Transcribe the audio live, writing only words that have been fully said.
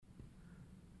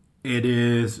It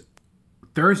is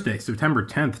Thursday, September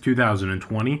 10th,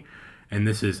 2020, and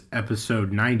this is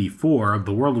episode 94 of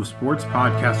the World of Sports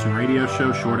podcast and radio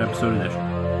show, short episode edition.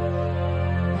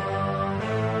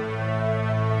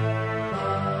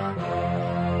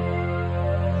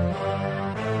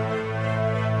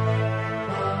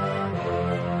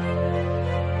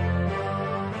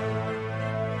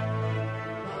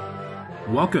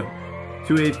 Welcome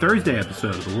to a Thursday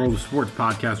episode of the World of Sports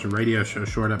podcast and radio show,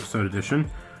 short episode edition.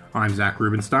 I'm Zach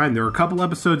Rubenstein. There are a couple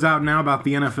episodes out now about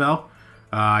the NFL.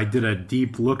 I did a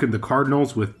deep look at the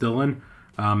Cardinals with Dylan,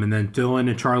 and then Dylan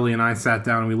and Charlie and I sat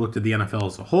down and we looked at the NFL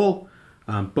as a whole.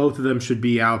 Both of them should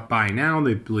be out by now.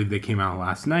 They believe they came out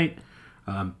last night.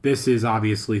 This is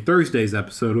obviously Thursday's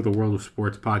episode of the World of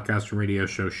Sports podcast and radio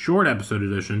show, short episode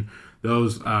edition.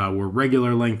 Those were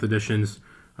regular length editions,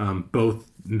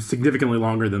 both significantly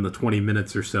longer than the 20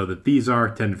 minutes or so that these are,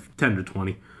 10 to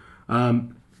 20.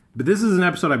 But this is an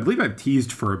episode I believe I've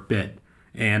teased for a bit,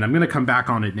 and I'm going to come back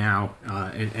on it now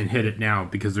and hit it now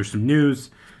because there's some news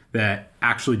that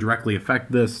actually directly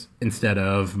affect this instead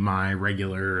of my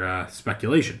regular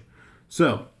speculation.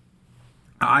 So,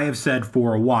 I have said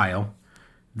for a while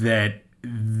that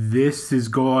this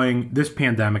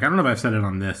pandemic, I don't know if I've said it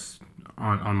on this,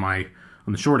 on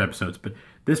the short episodes, but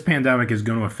this pandemic is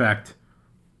going to affect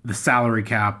the salary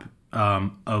cap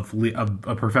of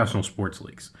professional sports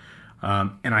leagues.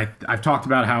 And I've talked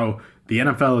about how the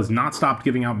NFL has not stopped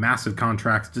giving out massive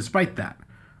contracts despite that.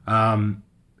 And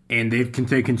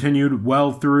they continued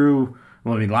well through,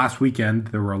 last weekend,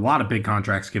 there were a lot of big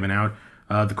contracts given out.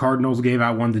 The Cardinals gave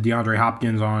out one to DeAndre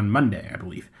Hopkins on Monday, I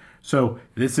believe. So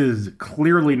this is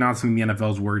clearly not something the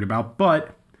NFL is worried about,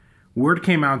 but word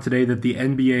came out today that the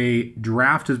NBA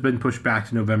draft has been pushed back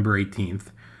to November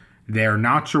 18th. They're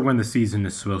not sure when the season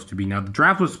is supposed to be. Now, the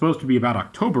draft was supposed to be about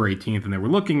October 18th, and they were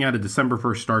looking at a December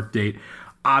 1st start date.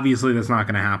 Obviously, that's not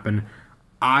going to happen.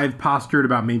 I've postured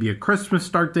about maybe a Christmas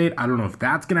start date. I don't know if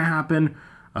that's going to happen.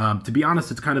 To be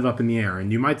honest, it's kind of up in the air.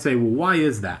 And you might say, well, why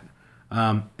is that?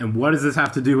 And what does this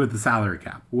have to do with the salary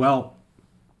cap? Well,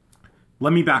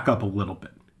 let me back up a little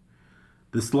bit.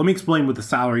 Let me explain what the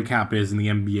salary cap is in the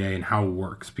NBA and how it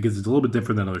works, because it's a little bit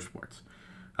different than other sports.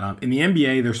 In the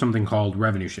NBA, there's something called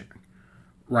revenue sharing,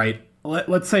 right?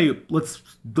 Let's use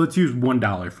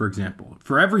 $1 for example.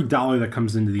 For every dollar that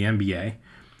comes into the NBA,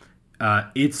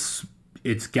 it's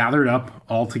gathered up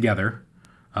all together.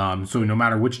 So no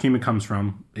matter which team it comes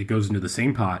from, it goes into the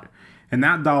same pot, and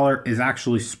that dollar is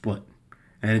actually split,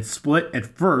 and it's split at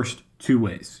first two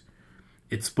ways.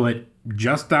 It's split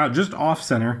just off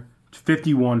center.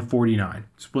 51-49,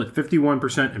 split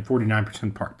 51% and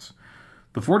 49% parts.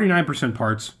 The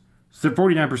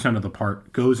 49% of the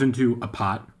part goes into a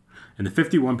pot, and the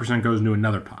 51% goes into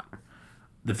another pot.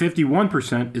 The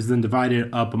 51% is then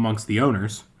divided up amongst the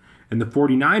owners, and the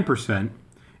 49%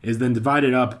 is then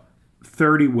divided up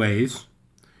 30 ways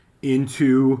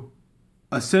into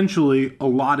essentially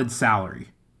allotted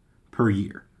salary per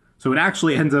year. So it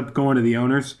actually ends up going to the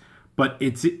owners, but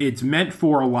it's meant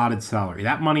for allotted salary.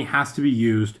 That money has to be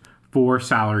used for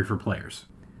salary for players.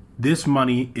 This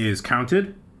money is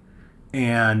counted,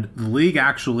 and the league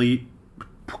actually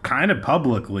kind of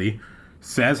publicly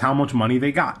says how much money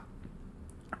they got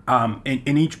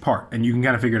in each part, and you can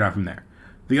kind of figure it out from there.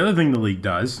 The other thing the league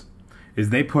does is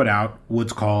they put out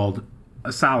what's called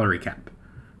a salary cap.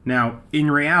 Now,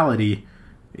 in reality,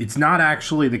 it's not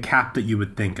actually the cap that you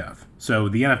would think of. So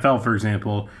the NFL, for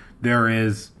example, there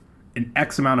is an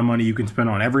X amount of money you can spend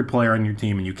on every player on your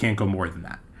team, and you can't go more than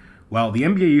that. Well, the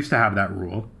NBA used to have that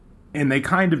rule, and they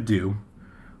kind of do,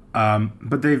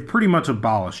 but they've pretty much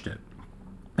abolished it.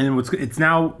 And it's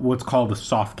now what's called a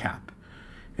soft cap,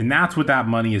 and that's what that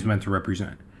money is meant to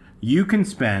represent. You can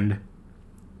spend,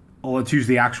 let's use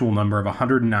the actual number of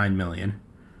 $109 million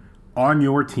on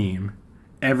your team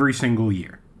every single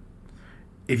year.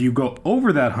 If you go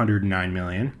over that $109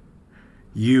 million,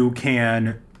 you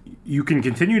can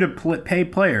continue to pay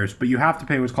players, but you have to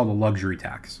pay what's called a luxury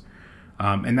tax.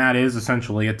 And that is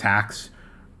essentially a tax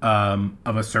of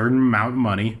a certain amount of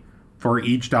money for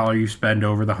each dollar you spend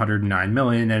over the $109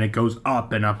 million, and it goes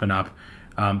up and up and up.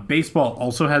 Baseball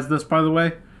also has this, by the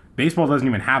way. Baseball doesn't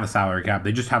even have a salary cap.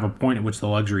 They just have a point at which the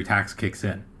luxury tax kicks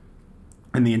in.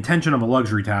 And the intention of a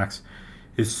luxury tax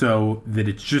is so that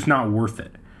it's just not worth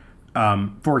it.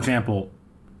 For example,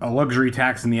 a luxury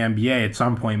tax in the NBA at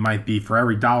some point might be for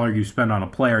every dollar you spend on a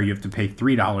player, you have to pay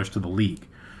 $3 to the league.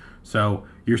 So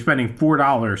you're spending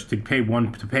 $4 to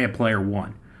pay a player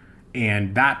 $1.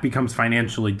 And that becomes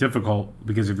financially difficult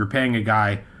because if you're paying a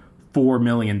guy $4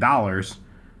 million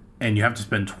and you have to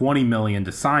spend $20 million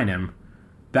to sign him,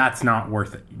 that's not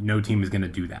worth it. No team is going to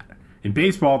do that. In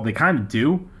baseball, they kind of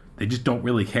do. They just don't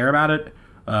really care about it.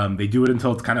 They do it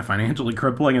until it's kind of financially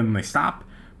crippling and then they stop.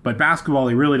 But basketball,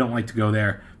 they really don't like to go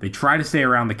there. They try to stay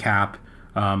around the cap.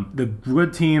 The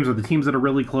good teams or the teams that are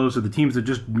really close or the teams that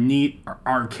just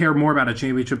care more about a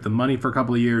championship than money for a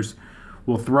couple of years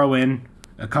will throw in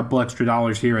a couple extra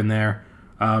dollars here and there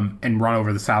and run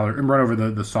over the salary and run over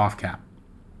the soft cap.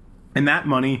 And that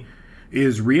money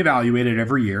is reevaluated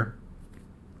every year.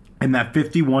 And that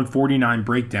 51-49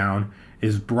 breakdown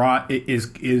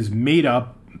is made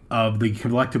up of the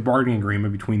collective bargaining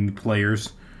agreement between the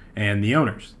players and the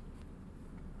owners.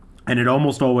 And it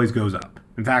almost always goes up.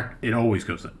 In fact, it always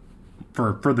goes up.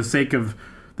 For the sake of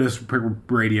this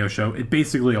radio show, it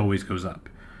basically always goes up.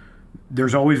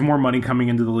 There's always more money coming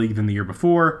into the league than the year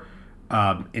before.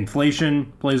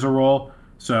 Inflation plays a role.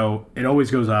 So it always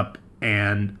goes up.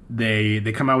 And they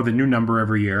come out with a new number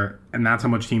every year. And that's how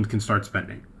much teams can start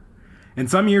spending. And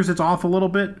some years it's off a little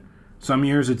bit. Some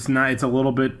years it's not.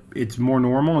 It's more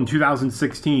normal. In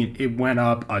 2016, it went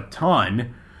up a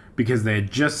ton because they had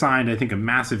just signed, I think, a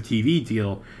massive TV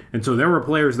deal. And so there were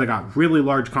players that got really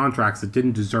large contracts that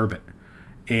didn't deserve it.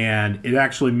 And it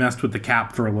actually messed with the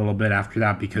cap for a little bit after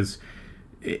that because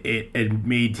it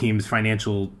made teams'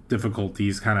 financial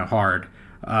difficulties kind of hard.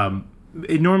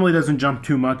 It normally doesn't jump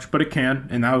too much, but it can.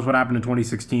 And that was what happened in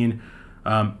 2016.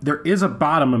 There is a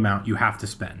bottom amount you have to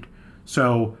spend.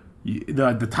 So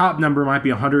the top number might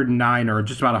be 109 or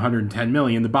just about 110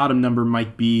 million. The bottom number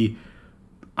might be,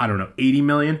 I don't know, 80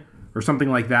 million or something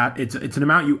like that. It's an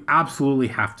amount you absolutely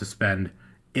have to spend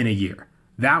in a year.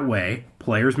 That way,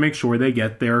 players make sure they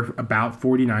get their about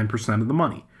 49% of the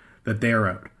money that they are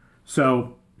owed.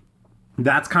 So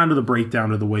that's kind of the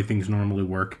breakdown of the way things normally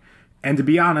work. And to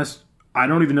be honest, I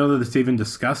don't even know that it's even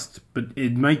discussed, but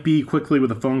it might be quickly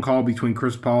with a phone call between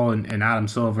Chris Paul and Adam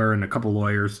Silver and a couple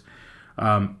lawyers.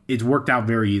 It's worked out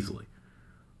very easily.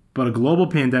 But a global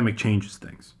pandemic changes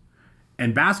things.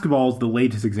 And basketball is the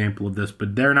latest example of this,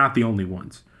 but they're not the only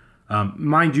ones.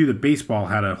 Mind you that baseball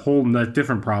had a whole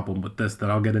different problem with this that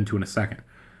I'll get into in a second.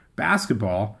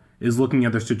 Basketball is looking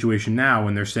at their situation now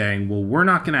and they're saying, well, we're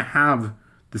not going to have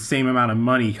the same amount of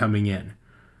money coming in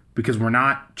because we're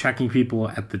not checking people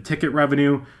at the ticket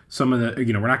revenue.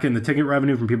 We're not getting the ticket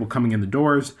revenue from people coming in the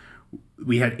doors.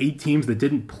 We had 8 teams that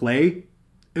didn't play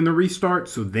in the restart,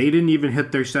 so they didn't even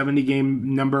hit their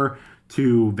 70-game number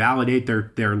to validate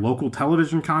their local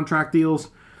television contract deals.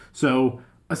 So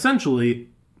essentially,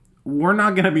 we're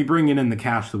not going to be bringing in the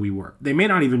cash that we were. They may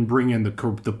not even bring in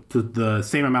the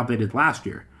same amount they did last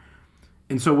year.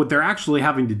 And so what they're actually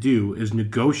having to do is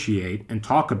negotiate and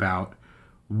talk about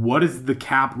what is the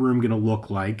cap room going to look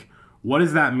like? What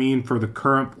does that mean for the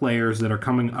current players that are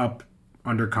coming up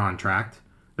under contract,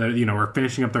 that are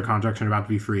finishing up their contracts and are about to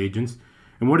be free agents?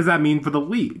 And what does that mean for the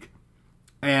league?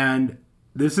 And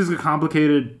this is a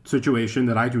complicated situation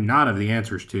that I do not have the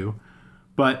answers to.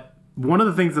 But one of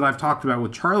the things that I've talked about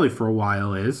with Charlie for a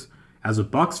while is, as a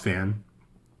Bucks fan,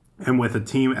 and with a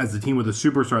team with a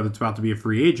superstar that's about to be a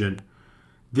free agent,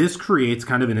 this creates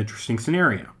kind of an interesting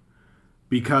scenario.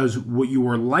 Because what you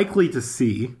are likely to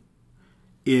see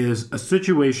is a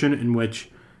situation in which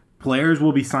players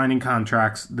will be signing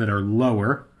contracts that are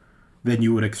lower than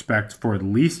you would expect for at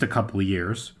least a couple of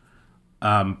years.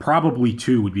 Probably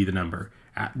 2 would be the number.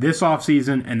 This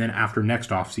offseason and then after next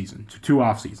offseason. So 2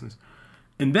 offseasons.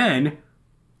 And then,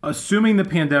 assuming the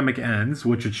pandemic ends,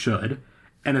 which it should,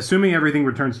 and assuming everything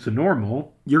returns to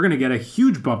normal, you're going to get a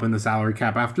huge bump in the salary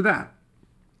cap after that.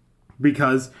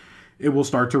 Because it will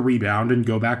start to rebound and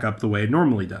go back up the way it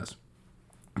normally does.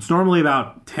 It's normally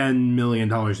about $10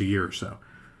 million a year or so.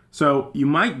 So you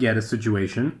might get a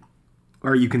situation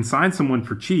where you can sign someone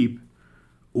for cheap,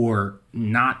 or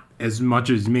not as much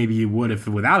as maybe you would if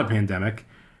without a pandemic,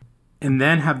 and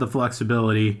then have the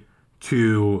flexibility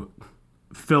to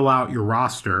fill out your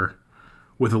roster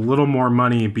with a little more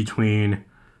money between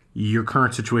your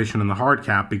current situation and the hard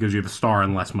cap because you have a star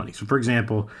and less money. So, for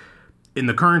example, in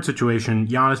the current situation,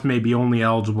 Giannis may be only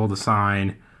eligible to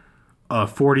sign a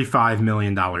 $45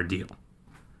 million deal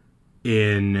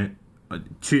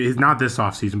not this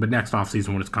offseason, but next offseason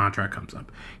when his contract comes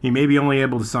up. He may be only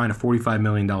able to sign a $45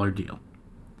 million deal.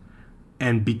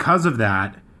 And because of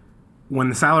that, when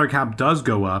the salary cap does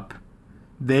go up,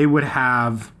 they would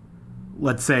have,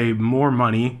 let's say, more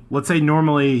money. Let's say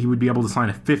normally he would be able to sign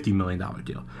a $50 million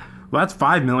deal. Well, that's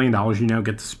 $5 million you now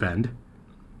get to spend.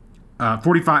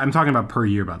 45. I'm talking about per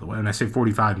year, by the way. When I say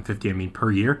 45 and 50, I mean per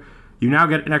year. You now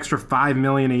get an extra $5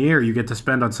 million a year you get to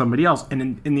spend on somebody else.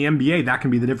 And in the NBA, that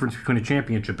can be the difference between a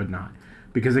championship and not.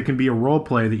 Because it can be a role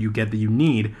play that you get that you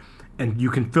need, and you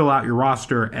can fill out your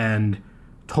roster and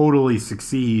totally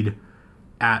succeed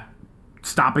at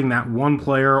stopping that one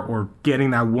player or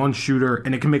getting that one shooter,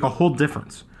 and it can make a whole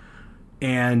difference.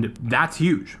 And that's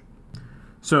huge.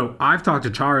 So I've talked to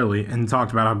Charlie and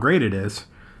talked about how great it is.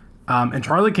 And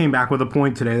Charlie came back with a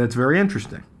point today that's very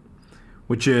interesting,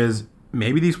 which is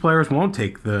maybe these players won't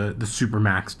take the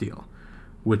Supermax deal,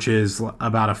 which is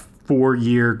about a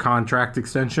 4-year contract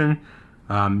extension.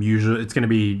 Usually it's going to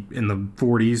be in the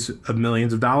 40s of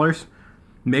millions of dollars.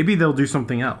 Maybe they'll do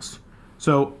something else.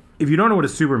 So if you don't know what a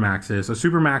Supermax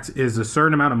is a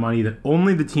certain amount of money that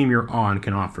only the team you're on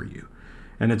can offer you.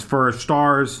 And it's for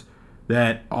stars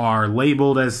that are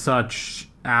labeled as such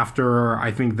after,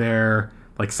 I think, their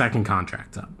second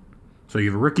contract up. So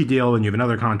you have a rookie deal and you have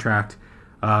another contract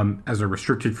as a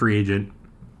restricted free agent,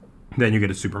 then you get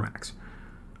a Supermax.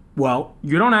 Well,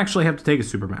 you don't actually have to take a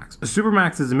Supermax. A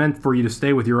Supermax is meant for you to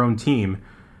stay with your own team.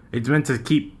 It's meant to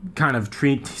keep kind of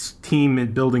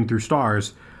team building through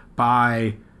stars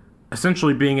by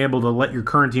essentially being able to let your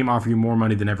current team offer you more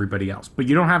money than everybody else. But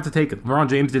you don't have to take it. LeBron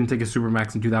James didn't take a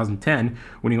Supermax in 2010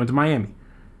 when he went to Miami.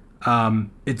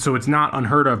 So it's not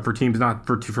unheard of for teams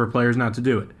for players not to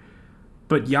do it.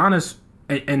 But Giannis,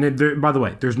 by the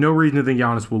way, there's no reason to think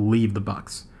Giannis will leave the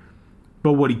Bucks.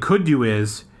 But what he could do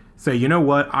is say, you know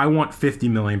what, I want $50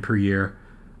 million per year,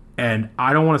 and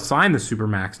I don't want to sign the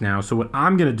Supermax now. So what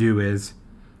I'm going to do is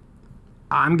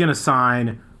I'm going to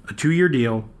sign a 2-year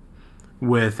deal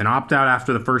with an opt-out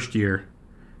after the first year,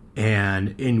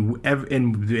 and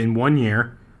in 1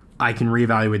 year, I can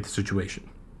reevaluate the situation.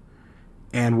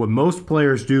 And what most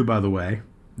players do, by the way,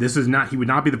 he would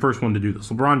not be the first one to do this.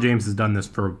 LeBron James has done this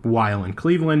for a while in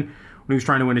Cleveland when he was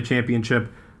trying to win a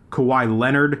championship. Kawhi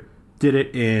Leonard did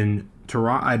it in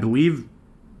Toronto. I believe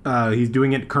he's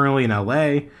doing it currently in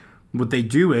LA. What they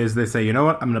do is they say, you know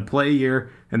what, I'm going to play a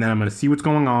year, and then I'm going to see what's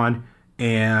going on,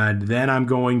 and then I'm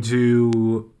going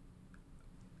to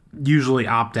usually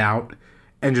opt out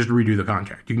and just redo the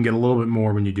contract. You can get a little bit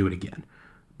more when you do it again.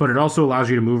 But it also allows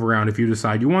you to move around if you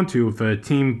decide you want to. If a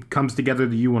team comes together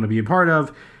that you want to be a part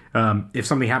of, if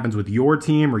something happens with your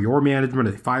team or your management,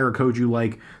 or they fire a coach you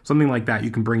like, something like that, you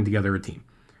can bring together a team.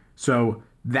 So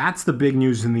that's the big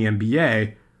news in the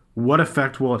NBA. What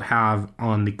effect will it have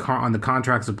on the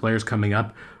contracts of players coming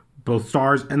up, both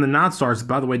stars and the not stars?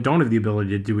 By the way, don't have the ability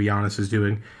to do what Giannis is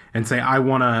doing and say, I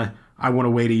want to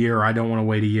wait a year, or I don't want to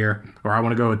wait a year, or I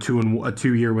want to go a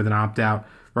 2-year with an opt out.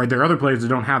 Right? There are other players that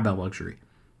don't have that luxury.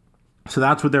 So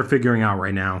that's what they're figuring out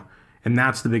right now, and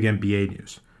that's the big NBA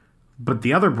news. But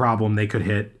the other problem they could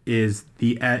hit is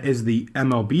the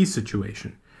MLB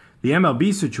situation. The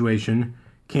MLB situation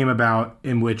came about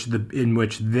in which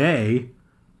they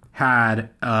had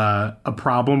a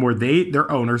problem where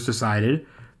their owners decided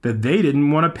that they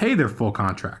didn't want to pay their full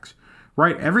contracts.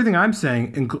 Right? Everything I'm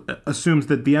saying assumes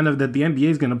that the NBA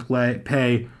is going to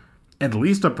pay at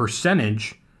least a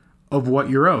percentage of what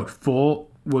you're owed,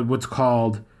 what's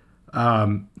called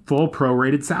full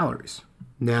prorated salaries.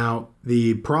 Now,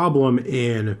 the problem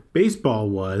in baseball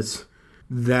was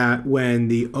that when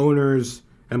the owners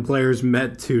and players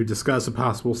met to discuss a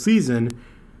possible season,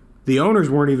 the owners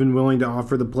weren't even willing to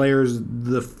offer the players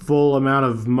the full amount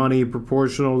of money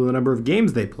proportional to the number of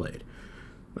games they played,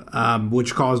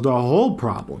 which caused a whole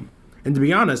problem. And to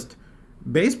be honest,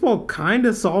 baseball kind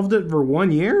of solved it for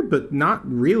 1 year, but not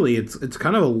really. It's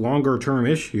kind of a longer-term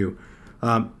issue.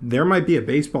 There might be a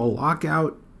baseball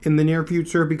lockout in the near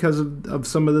future because of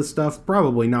some of this stuff.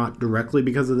 Probably not directly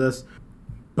because of this,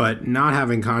 but not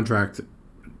having contract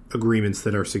agreements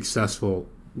that are successful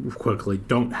quickly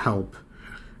don't help.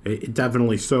 It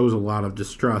definitely sows a lot of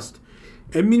distrust.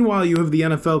 And meanwhile, you have the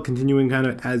NFL continuing kind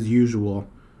of as usual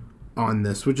on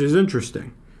this, which is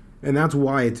interesting. And that's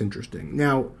why it's interesting.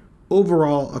 Now,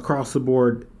 overall, across the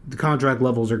board, the contract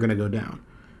levels are going to go down.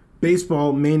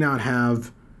 Baseball may not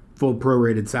have full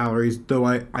prorated salaries, though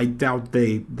I doubt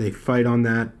they fight on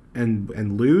that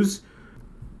and lose.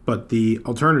 But the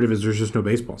alternative is there's just no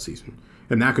baseball season,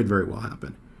 and that could very well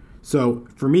happen. So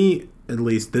for me, at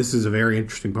least, this is a very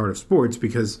interesting part of sports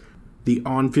because the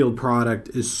on-field product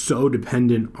is so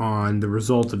dependent on the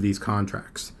result of these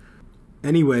contracts.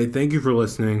 Anyway, thank you for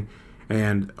listening,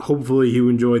 and hopefully you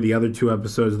enjoyed the other 2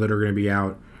 episodes that are going to be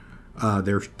out.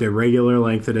 They're regular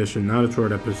length edition, not a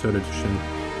short episode edition.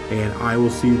 And I will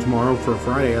see you tomorrow for a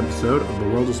Friday episode of the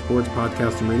World of Sports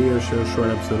podcast and radio show, short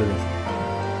episode edition.